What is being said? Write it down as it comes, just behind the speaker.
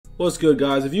What's good,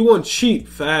 guys? If you want cheap,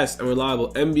 fast, and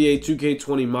reliable NBA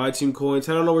 2K20 My Team coins,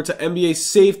 head on over to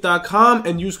NBASafe.com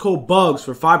and use code BUGS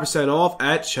for 5% off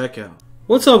at checkout.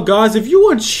 What's up, guys? If you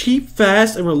want cheap,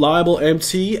 fast, and reliable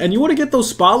MT, and you want to get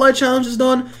those spotlight challenges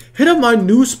done, hit up my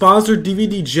new sponsor,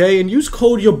 DVDJ, and use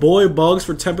code YOURBOYBUGS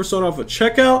for 10% off at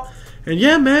checkout. And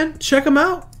yeah, man, check them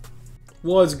out.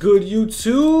 What's good,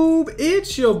 YouTube?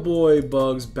 It's your boy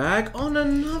Bugs back on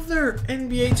another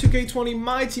NBA 2K20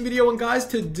 My Team video. And guys,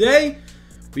 today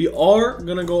we are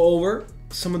gonna go over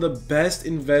some of the best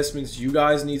investments you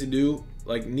guys need to do,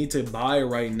 need to buy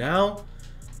right now.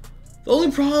 The only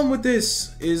problem with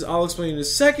this is I'll explain in a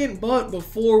second, but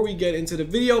before we get into the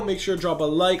video, make sure to drop a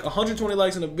like. 120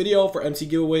 likes on the video for MT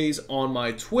giveaways on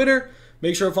my Twitter.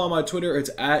 Make sure to follow my Twitter, it's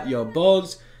at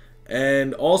YourBugs.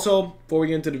 And also, before we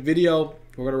get into the video,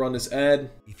 we're going to run this ad.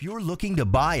 If you're looking to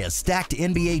buy a stacked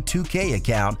NBA 2K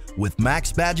account with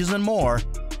max badges and more,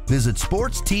 visit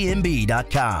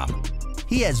sportstnb.com.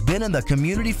 He has been in the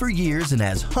community for years and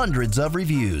has hundreds of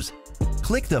reviews.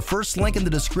 Click the first link in the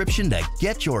description to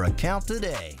get your account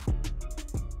today.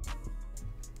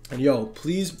 And yo,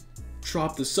 please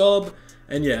drop the sub.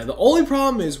 And yeah, the only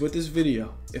problem is with this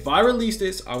video, if I release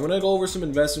this, I'm going to go over some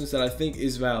investments that I think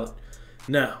is valid.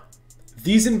 Now,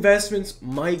 these investments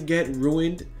might get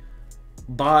ruined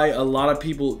by a lot of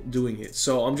people doing it.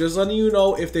 So I'm just letting you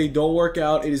know, if they don't work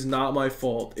out, it is not my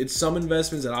fault. It's some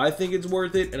investments that I think it's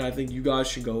worth it and I think you guys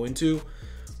should go into.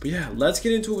 But yeah, let's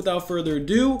get into it without further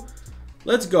ado.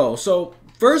 Let's go. So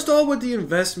first off, with the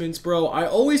investments, bro, I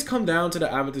always come down to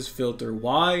the amethyst filter.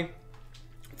 Why?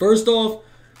 First off,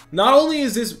 not only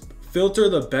is this filter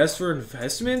the best for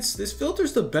investments, this filter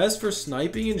is the best for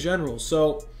sniping in general.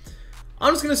 So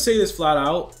I'm just going to say this flat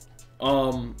out.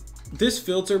 This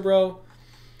filter, bro,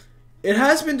 it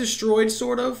has been destroyed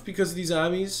sort of because of these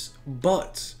Amis,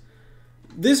 but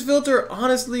this filter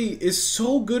honestly is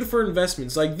so good for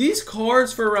investments. Like these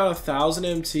cards for around 1,000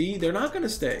 MT, they're not going to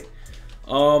stay.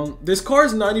 This card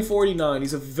is 94.89.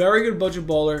 He's a very good budget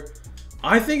baller.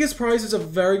 I think his price is a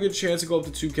very good chance to go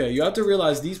up to 2K. You have to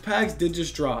realize these packs did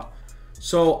just drop.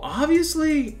 So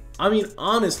obviously, I mean,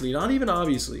 honestly, not even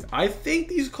obviously, I think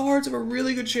these cards have a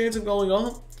really good chance of going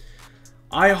up.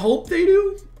 I hope they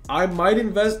do. I might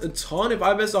invest a ton. If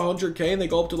I invest 100K and they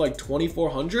go up to like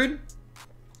 2,400,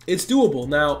 it's doable.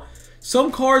 Now,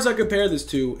 some cards I compare this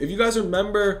to, if you guys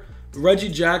remember, Reggie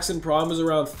Jackson Prime was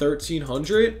around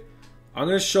 1,300. I'm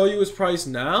going to show you his price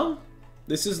now.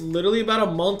 This is literally about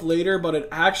a month later, but it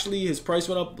actually, his price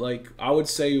went up like, I would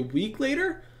say a week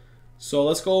later. So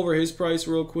let's go over his price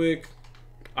real quick.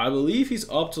 I believe he's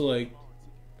up to like,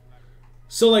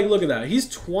 so like look at that, he's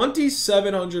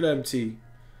 2,700 MT,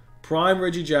 prime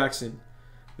Reggie Jackson.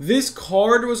 This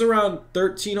card was around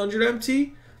 1,300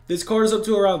 MT. This card is up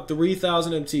to around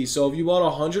 3,000 MT. So if you bought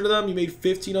 100 of them, you made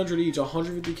 1,500 each.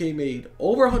 150K made,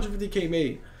 over 150K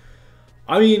made.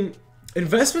 I mean,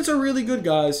 investments are really good,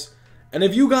 guys. And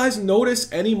if you guys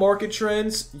notice any market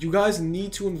trends, you guys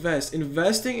need to invest.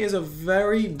 Investing is a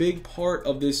very big part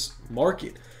of this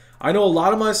market. I know a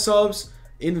lot of my subs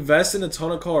invest in a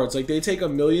ton of cards. Like they take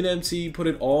 1,000,000 MT, put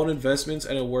it all in investments,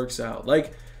 and it works out.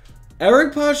 Like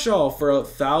Eric Pascal for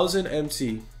 1,000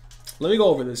 MT. Let me go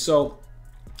over this. So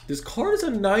this card is a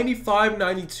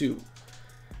 95-92.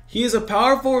 He is a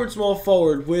power forward, small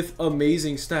forward with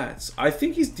amazing stats. I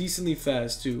think he's decently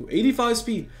fast too. 85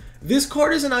 speed. This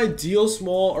card is an ideal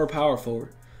small or power forward.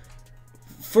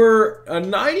 For a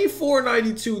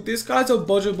 94-92, this guy's a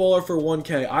budget baller for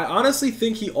 1K. I honestly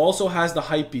think he also has the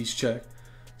hype beast check.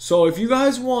 So if you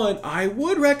guys want, I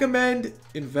would recommend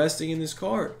investing in this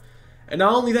card. And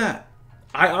not only that,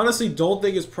 I honestly don't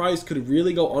think his price could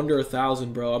really go under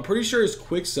 1,000, bro. I'm pretty sure his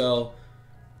quick sell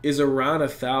is around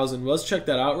 1,000. Let's check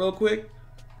that out real quick.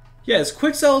 Yeah, his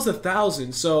quick sell is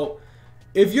 1,000. So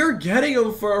if you're getting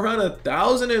him for around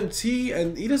 1,000 MT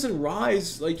and he doesn't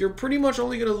rise, like you're pretty much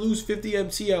only going to lose 50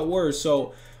 MT at worst.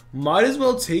 So might as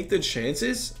well take the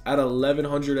chances at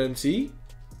 1,100 MT.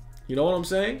 You know what I'm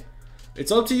saying? It's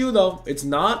up to you though. It's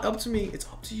not up to me. It's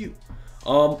up to you.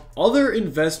 Other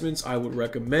investments I would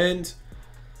recommend.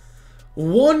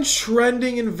 One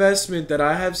trending investment that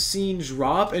I have seen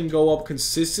drop and go up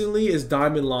consistently is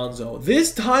Diamond Lonzo.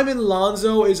 This Diamond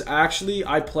Lonzo is actually,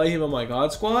 I play him on my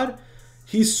God Squad.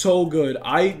 He's so good.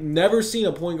 I never seen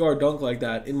a point guard dunk like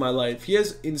that in my life. He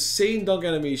has insane dunk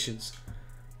animations.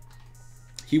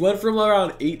 He went from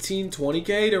around 18,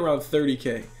 20K to around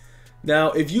 30K.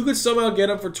 Now, if you could somehow get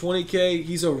him for 20K,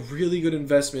 he's a really good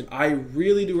investment. I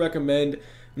really do recommend.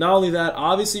 Not only that,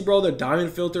 obviously, bro, the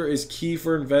diamond filter is key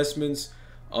for investments.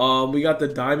 We got the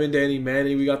Diamond Danny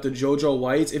Manning. We got the JoJo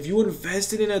Whites. If you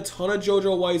invested in a ton of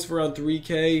JoJo Whites for around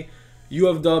 3K, you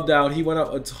have dubbed out. He went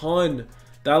up a ton.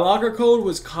 That locker code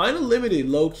was kind of limited,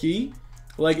 low-key.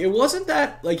 Like, it wasn't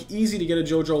that, like, easy to get a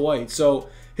JoJo White. So,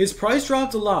 his price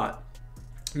dropped a lot.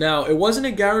 Now, it wasn't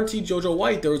a guaranteed JoJo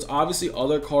White. There was obviously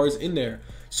other cards in there.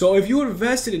 So, if you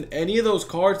invested in any of those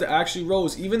cards that actually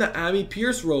rose, even the Ami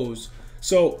Pierce rose.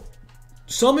 So,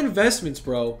 some investments,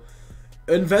 bro.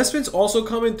 Investments also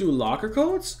come in through locker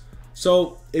codes.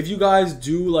 So, if you guys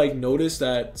do, like, notice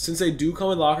that since they do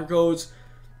come in locker codes,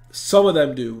 some of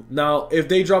them do. Now, if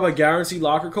they drop a guaranteed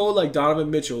locker code like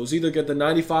Donovan Mitchell, either get the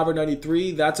 95 or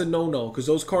 93, that's a no-no because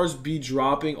those cards be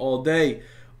dropping all day.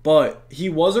 But he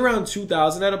was around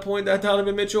 2,000 at a point, that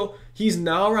Donovan Mitchell. He's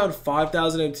now around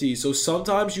 5,000 MT. So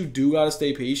sometimes you do got to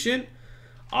stay patient.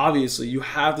 Obviously, you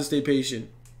have to stay patient.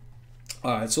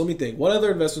 All right, so let me think. What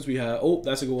other investments we have? Oh,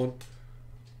 that's a good one.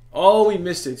 Oh, we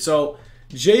missed it. So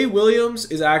Jay Williams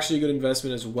is actually a good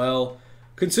investment as well.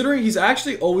 Considering he's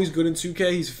actually always good in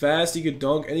 2K, he's fast, he could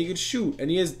dunk, and he could shoot.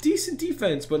 And he has decent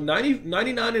defense, but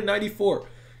 99 and 94.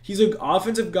 He's an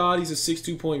offensive god, he's a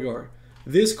 6'2" point guard.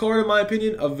 This card, in my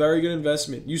opinion, a very good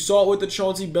investment. You saw it with the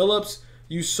Chauncey Billups.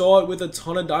 You saw it with a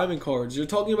ton of diamond cards. You're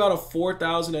talking about a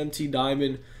 4,000 MT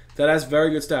diamond that has very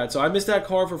good stats. So I missed that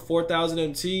card for 4,000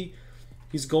 MT.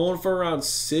 He's going for around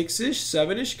 6-ish,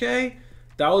 7-ish K.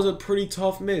 That was a pretty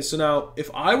tough miss. So now, if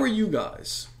I were you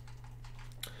guys,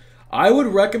 I would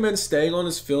recommend staying on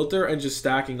his filter and just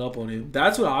stacking up on him.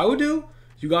 That's what I would do.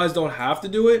 You guys don't have to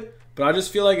do it, but I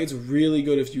just feel like it's really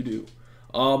good if you do.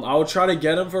 I would try to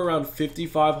get him for around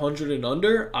 5,500 and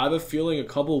under. I have a feeling a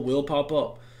couple will pop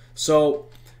up. So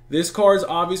this card is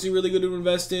obviously really good to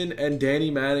invest in, and Danny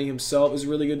Manning himself is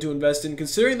really good to invest in.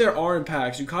 Considering there are in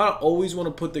packs, you kind of always want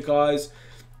to put the guys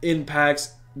in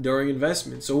packs during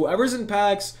investment. So whoever's in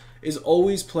packs is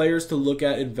always players to look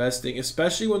at investing,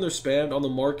 especially when they're spammed on the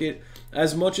market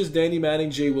as much as Danny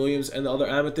Manning, Jay Williams, and the other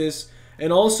amethysts.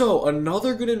 And also,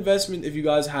 another good investment if you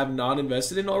guys have not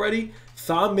invested in already,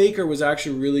 Thon Maker was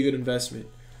actually a really good investment.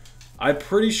 I'm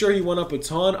pretty sure he went up a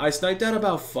ton. I sniped out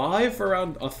about 5 for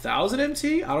around 1,000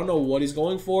 MT. I don't know what he's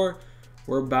going for.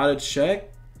 We're about to check.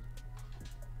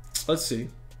 Let's see.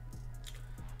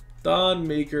 Thon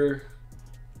Maker.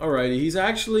 Alrighty, he's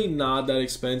actually not that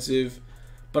expensive.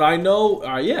 But I know,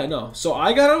 yeah, no. So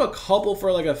I got him a couple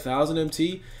for like 1,000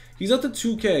 MT. He's up to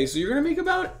 2K, so you're going to make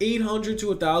about 800 to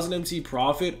 1,000 MT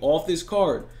profit off this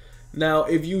card. Now,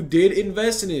 if you did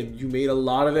invest in him, you made a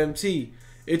lot of MT.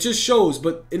 It just shows,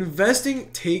 but investing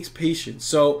takes patience.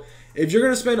 So if you're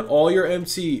going to spend all your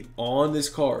MT on this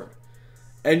card,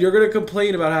 and you're going to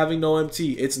complain about having no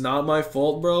MT, it's not my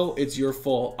fault, bro. It's your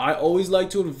fault. I always like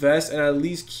to invest and at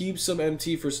least keep some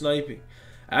MT for sniping.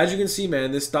 As you can see,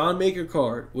 man, this Thon Maker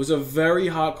card was a very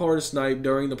hot card to snipe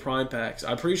during the prime packs.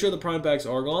 I'm pretty sure the prime packs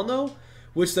are gone, though,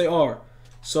 which they are.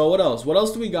 So what else? What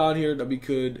else do we got here that we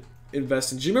could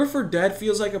invest in? Jimmer for Dead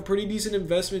feels like a pretty decent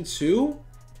investment, too.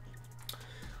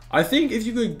 I think if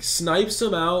you could snipe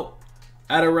some out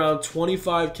at around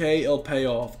 25K, it'll pay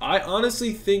off. I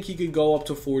honestly think he could go up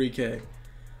to 40K.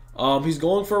 He's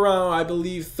going for around, I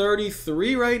believe,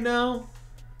 33 right now.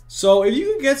 So if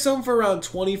you can get some for around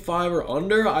 25 or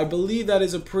under, I believe that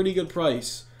is a pretty good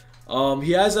price.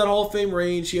 He has that Hall of Fame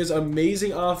range. He has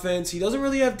amazing offense. He doesn't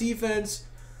really have defense.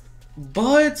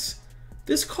 But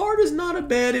this card is not a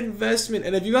bad investment.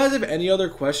 And if you guys have any other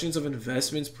questions of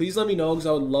investments, please let me know because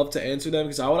I would love to answer them.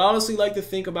 Because I would honestly like to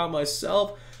think about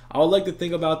myself. I would like to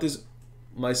think about this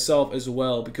myself as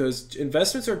well. Because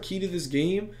investments are key to this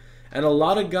game. And a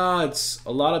lot of gods,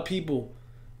 a lot of people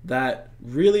that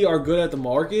really are good at the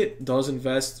market does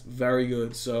invest very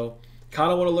good. So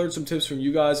kind of want to learn some tips from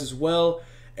you guys as well.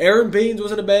 Aaron Baines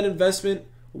wasn't a bad investment.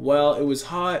 Well, it was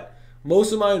hot.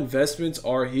 Most of my investments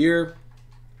are here.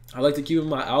 I like to keep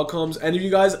my outcomes. And if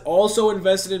you guys also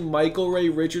invested in Michael Ray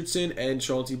Richardson and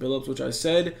Chauncey Billups, which I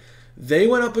said, they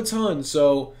went up a ton.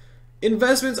 So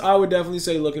investments I would definitely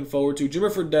say looking forward to.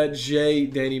 Jimmer Fredette, Jay,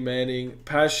 Danny Manning,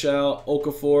 Paschal,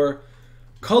 Okafor,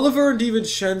 Culliver and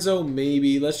DiVincenzo,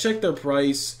 maybe. Let's check their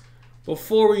price.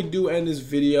 Before we do end this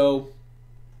video,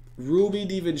 Ruby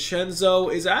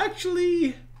DiVincenzo is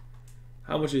actually...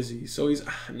 How much is he? So he's...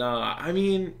 Nah, I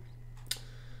mean...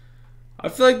 I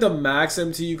feel like the max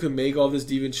MT you can make off this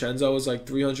DiVincenzo is like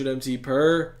 300 MT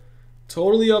per.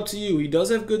 Totally up to you. He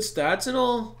does have good stats and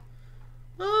all.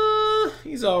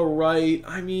 He's alright.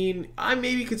 I mean, I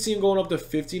maybe could see him going up to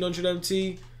 1,500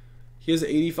 MT. He has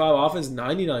 85 offense,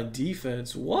 99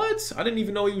 defense. What? I didn't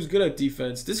even know he was good at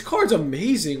defense. This card's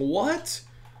amazing. What?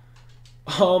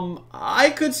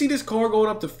 I could see this card going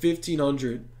up to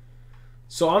 1,500.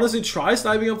 So honestly, try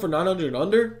sniping them for 900 and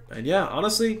under. And yeah,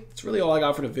 honestly, that's really all I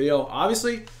got for the video.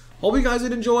 Obviously, hope you guys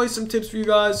did enjoy. Some tips for you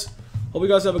guys. Hope you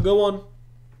guys have a good one.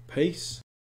 Peace.